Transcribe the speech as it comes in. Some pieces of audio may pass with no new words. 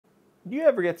Do you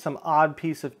ever get some odd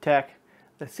piece of tech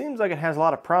that seems like it has a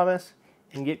lot of promise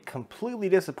and get completely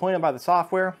disappointed by the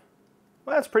software?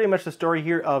 Well, that's pretty much the story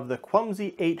here of the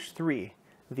Kwumsy H3,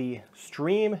 the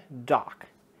Stream Dock.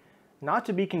 Not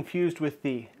to be confused with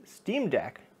the Steam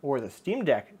Deck, or the Steam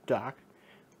Deck Dock,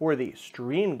 or the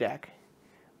Stream Deck,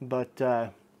 but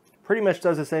pretty much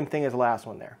does the same thing as the last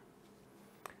one there.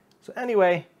 So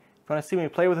anyway, if you want to see me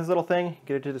play with this little thing,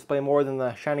 get it to display more than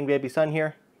the shining baby sun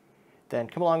here, then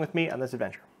come along with me on this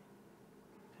adventure.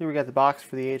 Here we got the box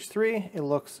for the H3. It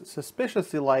looks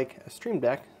suspiciously like a Stream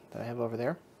Deck that I have over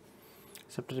there,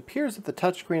 except it appears that the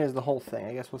touchscreen is the whole thing.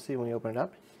 I guess we'll see when we open it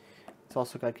up. It's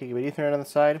also got gigabit Ethernet on the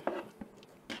side.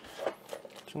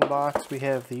 In the box we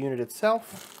have the unit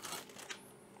itself,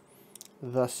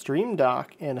 the Stream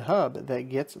Dock and hub that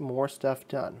gets more stuff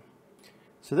done.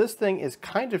 So this thing is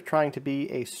kind of trying to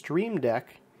be a Stream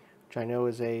Deck, which I know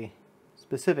is a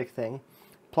specific thing,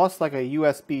 plus like a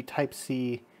USB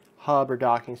Type-C hub or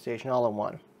docking station all in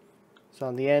one. So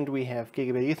on the end we have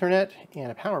gigabit Ethernet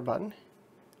and a power button.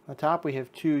 On the top we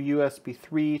have two USB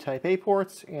 3 Type-A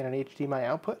ports and an HDMI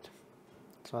output.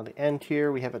 So on the end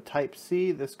here we have a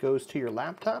Type-C, this goes to your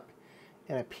laptop,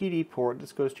 and a PD port,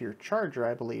 this goes to your charger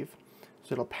I believe.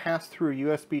 So it'll pass through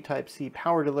USB Type-C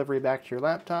power delivery back to your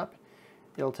laptop.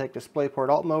 It'll take DisplayPort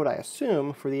Alt mode, I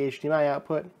assume, for the HDMI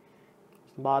output.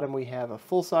 At the bottom we have a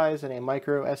full size and a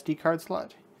micro SD card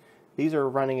slot. These are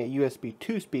running at USB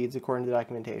 2 speeds according to the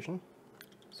documentation.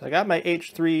 So I got my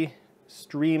H3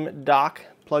 Stream Dock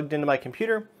plugged into my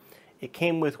computer. It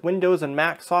came with Windows and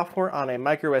Mac software on a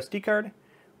micro SD card,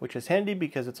 which is handy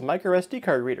because it's a micro SD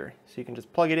card reader. So you can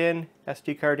just plug it in,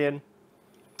 SD card in.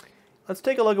 Let's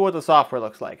take a look at what the software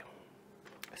looks like.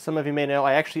 Some of you may know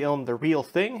I actually own the real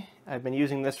thing. I've been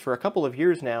using this for a couple of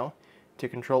years now to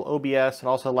control OBS and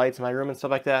also lights in my room and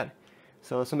stuff like that.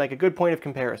 So this will make a good point of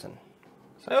comparison.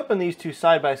 So I opened these two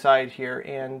side by side here,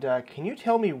 and can you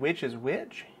tell me which is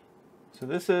which? So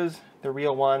this is the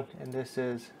real one and this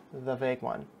is the fake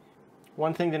one.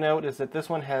 One thing to note is that this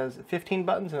one has 15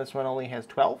 buttons and this one only has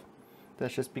 12.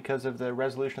 That's just because of the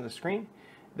resolution of the screen.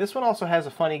 This one also has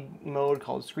a funny mode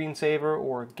called screensaver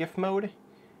or GIF mode.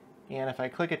 And if I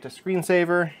click it to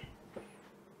screensaver,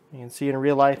 you can see in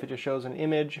real life it just shows an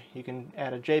image. You can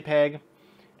add a JPEG. It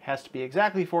has to be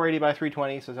exactly 480 by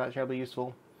 320, so it's not terribly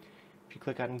useful. If you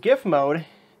click on GIF mode,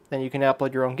 then you can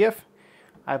upload your own GIF.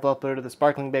 I've uploaded the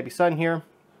sparkling baby sun here.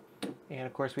 And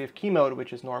of course we have key mode,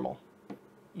 which is normal.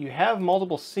 You have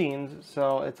multiple scenes,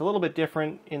 so it's a little bit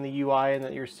different in the UI in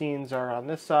that your scenes are on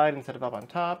this side instead of up on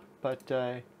top,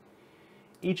 but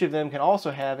each of them can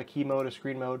also have a key mode, a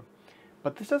screen mode,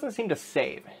 but this doesn't seem to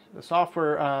save. The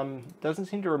software doesn't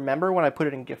seem to remember when I put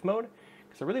it in GIF mode,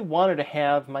 because I really wanted to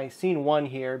have my scene 1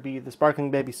 here be the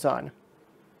sparkling baby sun.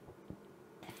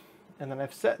 And then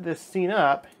I've set this scene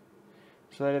up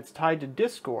so that it's tied to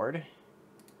Discord,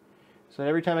 so that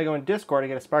every time I go in Discord I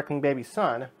get a sparkling baby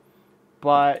sun.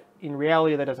 But in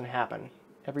reality that doesn't happen.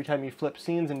 Every time you flip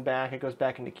scenes and back, it goes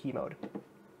back into key mode.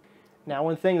 Now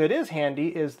one thing that is handy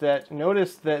is that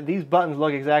notice that these buttons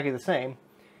look exactly the same,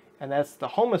 and that's the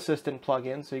Home Assistant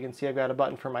plugin. So you can see I've got a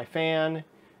button for my fan,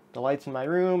 the lights in my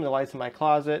room, the lights in my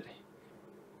closet.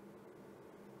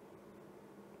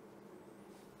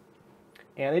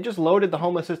 And they just loaded the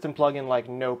Home Assistant plugin like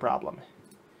no problem.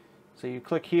 So you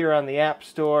click here on the App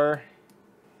Store.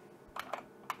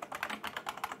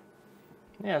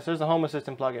 Yeah, so there's the Home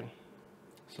Assistant plugin.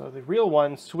 So the real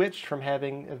one switched from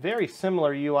having a very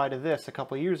similar UI to this a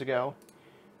couple years ago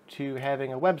to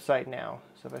having a website now.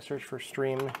 So if I search for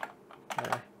Stream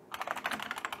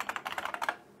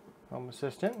Home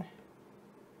Assistant,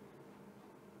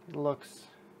 it looks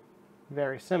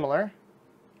very similar.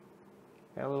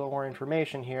 Got a little more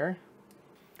information here.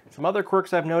 Some other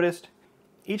quirks I've noticed.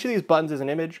 Each of these buttons is an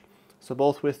image, so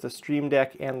both with the Stream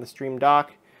Deck and the Stream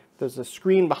Dock, there's a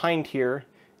screen behind here,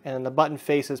 and then the button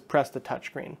faces press the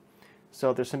touchscreen.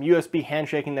 So there's some USB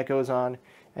handshaking that goes on,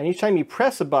 and each time you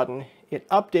press a button, it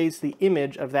updates the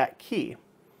image of that key.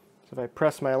 So if I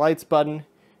press my lights button,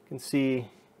 you can see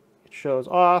it shows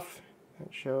off,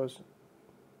 it shows,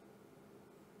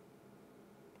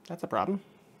 that's a problem.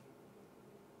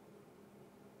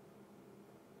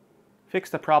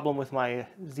 Fixed the problem with my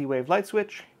Z-Wave light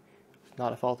switch. It's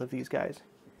not a fault of these guys.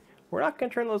 We're not going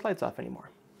to turn those lights off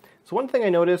anymore. So one thing I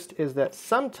noticed is that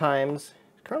sometimes,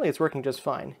 currently it's working just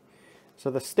fine,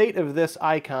 so the state of this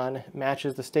icon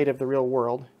matches the state of the real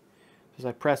world. As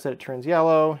I press it, it turns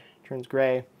yellow, turns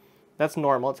gray. That's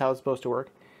normal, it's how it's supposed to work.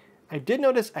 I did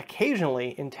notice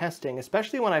occasionally in testing,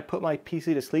 especially when I put my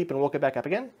PC to sleep and woke it back up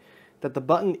again, that the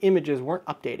button images weren't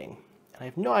updating. And I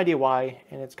have no idea why,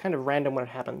 and it's kind of random when it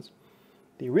happens.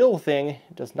 The real thing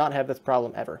does not have this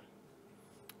problem ever.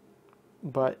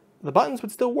 But the buttons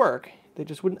would still work, they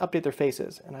just wouldn't update their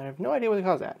faces, and I have no idea what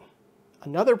caused that.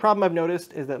 Another problem I've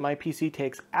noticed is that my PC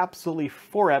takes absolutely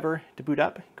forever to boot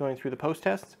up going through the post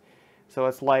tests. So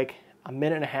it's like a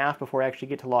minute and a half before I actually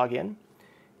get to log in.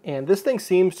 And this thing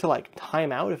seems to like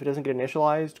time out if it doesn't get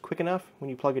initialized quick enough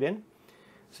when you plug it in.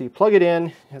 So you plug it in,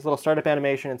 it has a little startup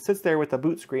animation, and sits there with the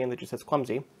boot screen that just says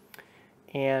Kwumsy.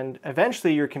 And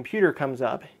eventually your computer comes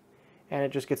up and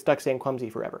it just gets stuck saying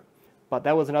Kwumsy forever. But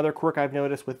that was another quirk I've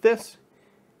noticed with this.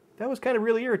 That was kind of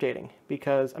really irritating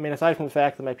because, I mean, aside from the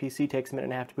fact that my PC takes a minute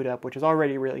and a half to boot up, which is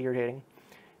already really irritating,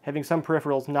 having some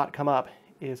peripherals not come up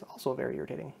is also very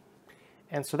irritating.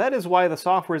 And so that is why the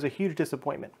software is a huge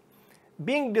disappointment.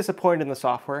 Being disappointed in the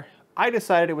software, I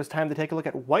decided it was time to take a look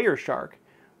at Wireshark.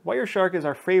 Wireshark is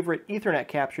our favorite Ethernet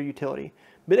capture utility,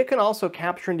 but it can also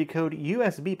capture and decode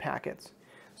USB packets.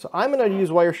 So I'm going to use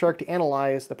Wireshark to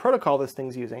analyze the protocol this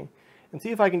thing's using and see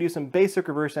if I can do some basic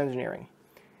reverse engineering.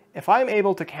 If I'm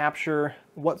able to capture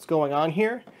what's going on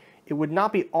here, it would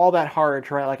not be all that hard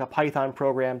to write like a Python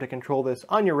program to control this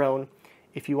on your own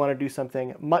if you want to do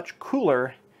something much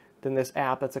cooler than this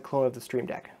app that's a clone of the Stream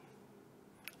Deck.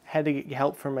 I had to get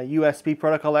help from a USB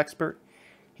protocol expert.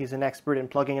 He's an expert in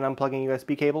plugging and unplugging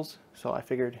USB cables, so I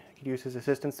figured I could use his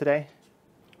assistance today.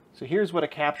 So here's what a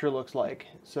capture looks like.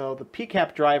 So the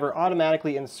PCAP driver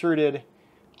automatically inserted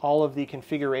all of the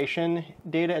configuration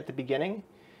data at the beginning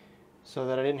so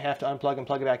that I didn't have to unplug and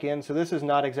plug it back in. So this is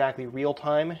not exactly real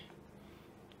time.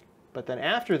 But then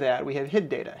after that, we have HID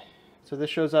data. So this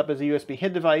shows up as a USB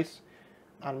HID device.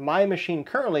 On my machine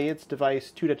currently, it's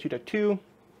device 2.2.2.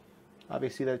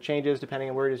 Obviously that changes depending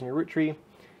on where it is in your root tree.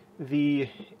 The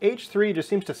H3 just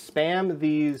seems to spam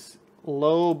these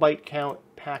low byte count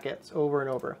packets over and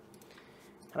over.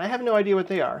 And I have no idea what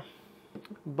they are,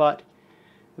 but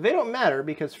they don't matter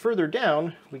because further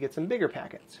down we get some bigger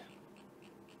packets.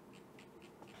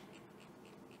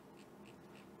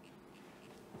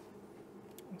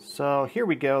 So here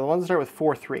we go, the ones that start with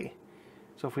 4.3.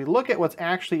 So if we look at what's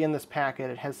actually in this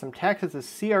packet, it has some text that says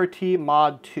CRT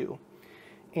mod 2.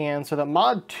 And so the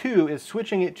mod 2 is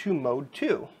switching it to mode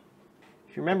 2.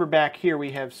 If you remember back here,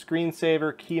 we have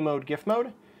screensaver, key mode, GIF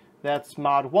mode. That's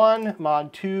mod 1,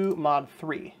 mod 2, mod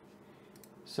 3.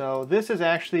 So this is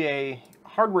actually a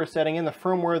hardware setting in the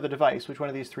firmware of the device, which one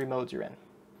of these three modes you're in.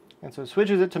 And so it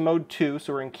switches it to mode 2,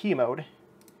 so we're in key mode.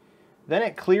 Then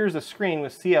it clears the screen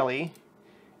with CLE, and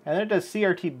then it does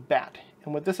CRT BAT.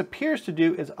 And what this appears to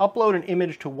do is upload an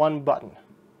image to one button.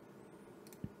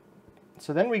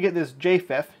 So then we get this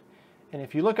JFIF, and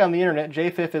if you look on the internet,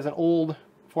 JFIF is an old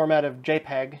format of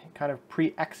JPEG, kind of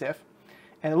pre-EXIF,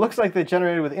 and it looks like they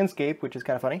generated with Inkscape, which is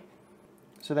kind of funny.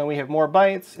 So then we have more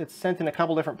bytes, it's sent in a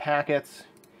couple different packets,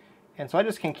 and so I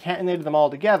just concatenated them all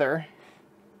together,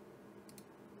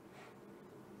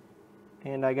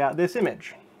 and I got this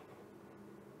image.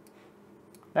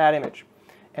 That image.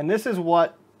 And this is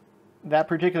what that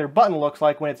particular button looks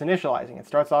like when it's initializing. It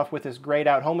starts off with this grayed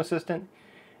out Home Assistant,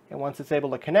 and once it's able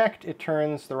to connect, it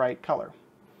turns the right color.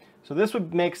 So this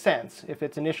would make sense if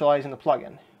it's initializing the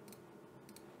plugin.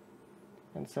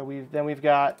 And so we've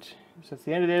got, so it's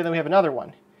the end of the day, then we have another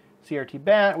one. CRT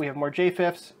BAT, we have more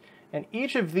JFIFs, and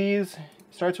each of these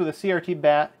starts with a CRT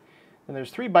BAT, and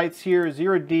there's 3 bytes here,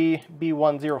 0D,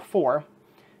 B1, 04,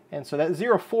 and so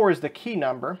that 04 is the key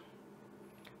number.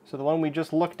 So the one we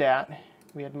just looked at,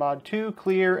 we had mod 2,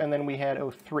 clear, and then we had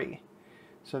 03.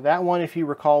 So that one, if you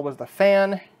recall, was the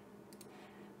fan,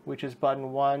 which is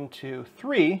button 1, 2,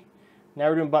 3. Now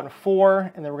we're doing button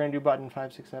 4, and then we're going to do button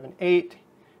 5, 6, 7, 8,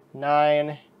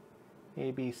 9,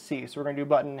 A, B, C. So we're going to do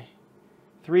button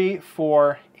 3,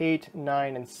 4, 8,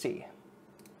 9, and C.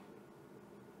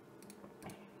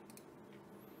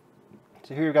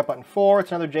 So here we've got button 4,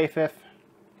 it's another JFIF.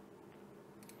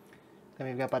 Then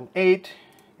we've got button 8,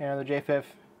 another JFIF.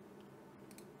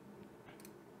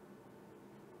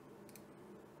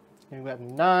 Then we've got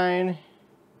 9.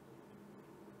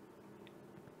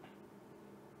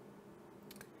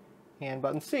 And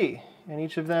button C, and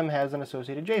each of them has an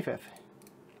associated JFIF.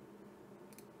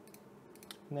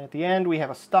 And then at the end we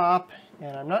have a stop,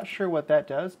 and I'm not sure what that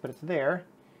does, but it's there.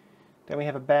 Then we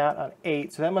have a BAT on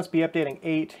 8, so that must be updating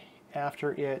 8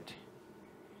 after it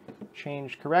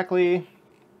changed correctly.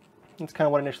 That's kind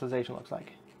of what initialization looks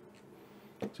like.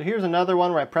 So here's another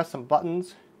one where I press some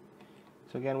buttons.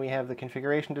 So again, we have the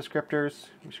configuration descriptors.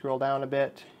 We scroll down a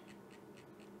bit.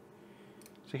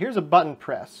 So here's a button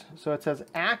press. So it says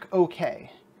ACK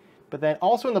OK. But then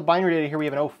also in the binary data here we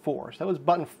have an 04. So that was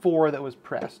button 4 that was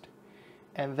pressed.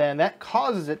 And then that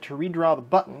causes it to redraw the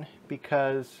button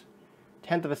because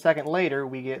tenth of a second later,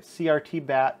 we get CRT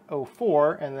bat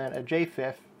 04 and then a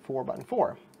JFIF for button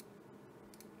 4.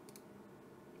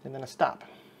 And then a stop.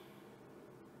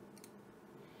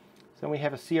 So then we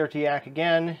have a CRT ACK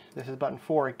again. This is button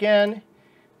 4 again.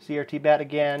 CRT bat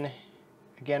again.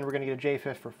 Again, we're going to get a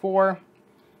JFIF for 4.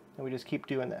 And we just keep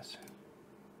doing this.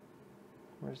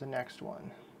 Where's the next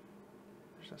one?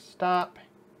 There's a stop.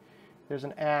 There's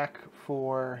an ACK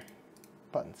for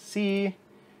button C.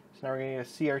 So now we're going to get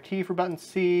a CRT for button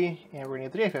C, and we're going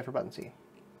to get the JFIF for button C.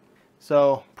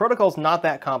 So protocol's not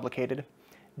that complicated.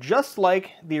 Just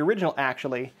like the original,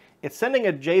 actually, it's sending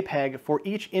a JPEG for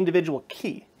each individual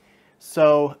key.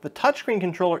 So the touchscreen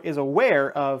controller is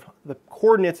aware of the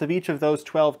coordinates of each of those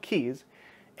 12 keys,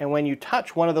 and when you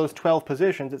touch one of those 12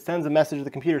 positions, it sends a message to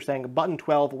the computer saying button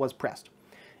 12 was pressed.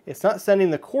 It's not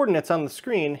sending the coordinates on the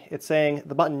screen, it's saying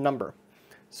the button number.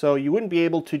 So you wouldn't be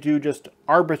able to do just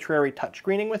arbitrary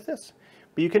touchscreening with this,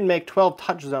 but you can make 12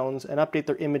 touch zones and update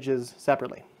their images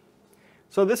separately.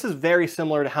 So this is very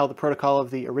similar to how the protocol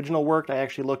of the original worked. I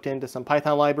actually looked into some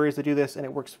Python libraries that do this, and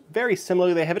it works very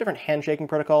similarly. They have a different handshaking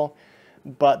protocol,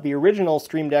 but the original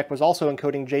Stream Deck was also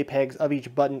encoding JPEGs of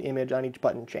each button image on each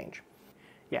button change.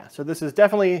 Yeah, so this is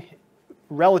definitely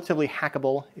relatively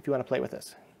hackable if you want to play with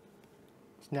this.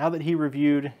 So now that he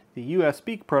reviewed the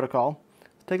USB protocol,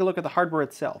 let's take a look at the hardware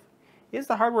itself. Is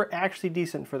the hardware actually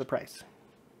decent for the price?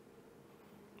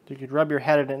 So you could rub your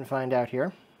head at it and find out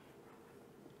here.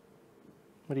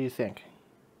 What do you think?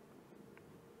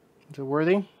 Is it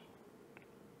worthy?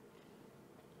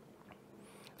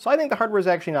 So I think the hardware is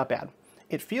actually not bad.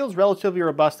 It feels relatively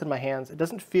robust in my hands. It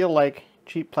doesn't feel like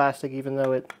cheap plastic, even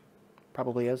though it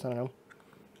probably is, I don't know.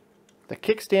 The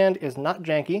kickstand is not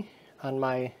janky on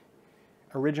my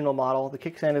original model. The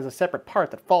kickstand is a separate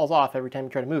part that falls off every time you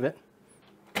try to move it.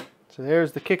 So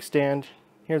there's the kickstand.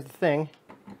 Here's the thing.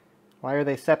 Why are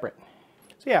they separate?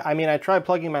 So yeah, I mean, I tried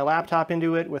plugging my laptop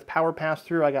into it with power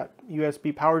pass-through. I got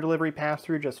USB power delivery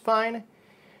pass-through just fine.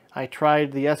 I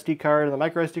tried the SD card and the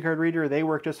micro SD card reader. They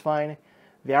work just fine.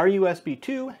 They are USB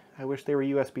 2. I wish they were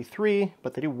USB 3,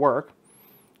 but they do work.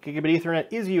 Gigabit Ethernet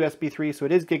is USB 3, so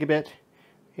it is gigabit.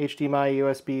 HDMI,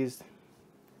 USBs,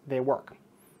 they work.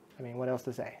 I mean, what else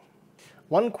to say?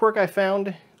 One quirk I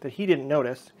found that he didn't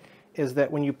notice is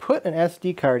that when you put an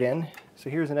SD card in, so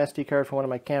here's an SD card for one of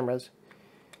my cameras,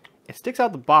 it sticks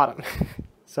out the bottom.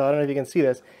 So I don't know if you can see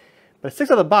this, but it sticks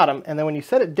out the bottom, and then when you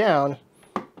set it down,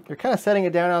 you're kind of setting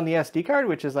it down on the SD card,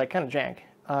 which is like kind of jank.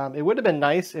 It would have been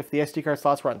nice if the SD card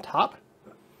slots were on top,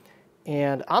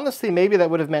 and honestly, maybe that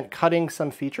would have meant cutting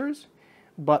some features,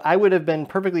 but I would have been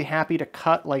perfectly happy to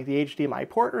cut like the HDMI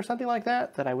port or something like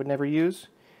that I would never use,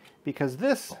 because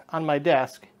this on my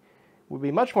desk would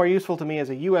be much more useful to me as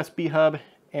a USB hub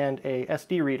and a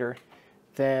SD reader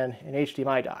than an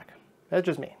HDMI dock. That's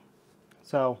just me.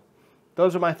 So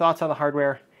those are my thoughts on the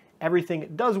hardware.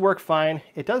 Everything does work fine.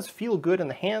 It does feel good in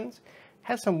the hands.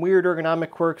 Has some weird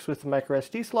ergonomic quirks with the micro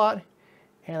SD slot,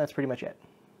 and that's pretty much it.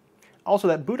 Also,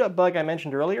 that boot up bug I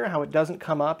mentioned earlier, how it doesn't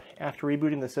come up after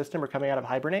rebooting the system or coming out of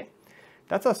Hibernate,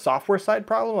 that's a software side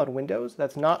problem on Windows.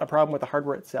 That's not a problem with the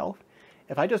hardware itself.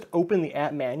 If I just open the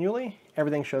app manually,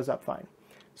 everything shows up fine.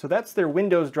 So that's their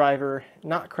Windows driver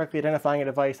not correctly identifying a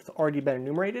device that's already been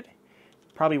enumerated,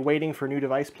 probably waiting for new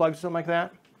device plugs or something like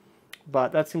that.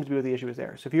 But that seems to be what the issue is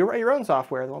there. So if you write your own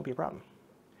software, there won't be a problem.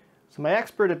 So my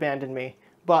expert abandoned me,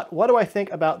 but what do I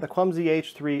think about the Kwumsy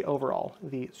H3 overall,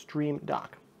 the Stream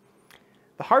Dock?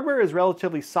 The hardware is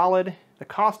relatively solid. The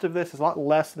cost of this is a lot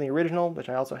less than the original, which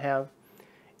I also have.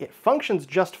 It functions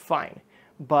just fine,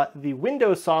 but the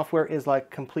Windows software is like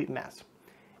a complete mess.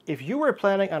 If you were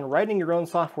planning on writing your own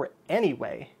software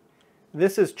anyway,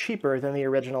 this is cheaper than the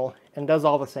original and does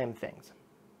all the same things.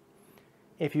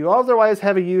 If you otherwise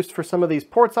have a use for some of these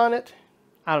ports on it,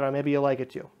 I don't know, maybe you'll like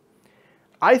it too.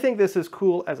 I think this is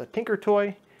cool as a tinker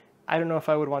toy. I don't know if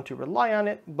I would want to rely on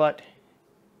it, but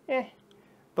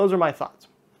those are my thoughts.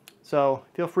 So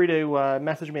feel free to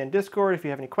message me in Discord if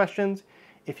you have any questions.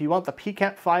 If you want the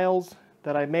PCAP files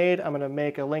that I made, I'm going to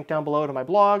make a link down below to my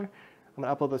blog. I'm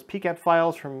going to upload those PCAP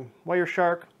files from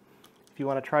Wireshark if you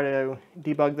want to try to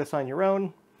debug this on your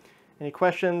own. Any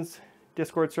questions,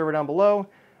 Discord server down below.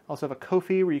 I also have a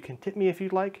Ko-fi where you can tip me if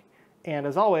you'd like. And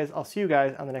as always, I'll see you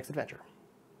guys on the next adventure.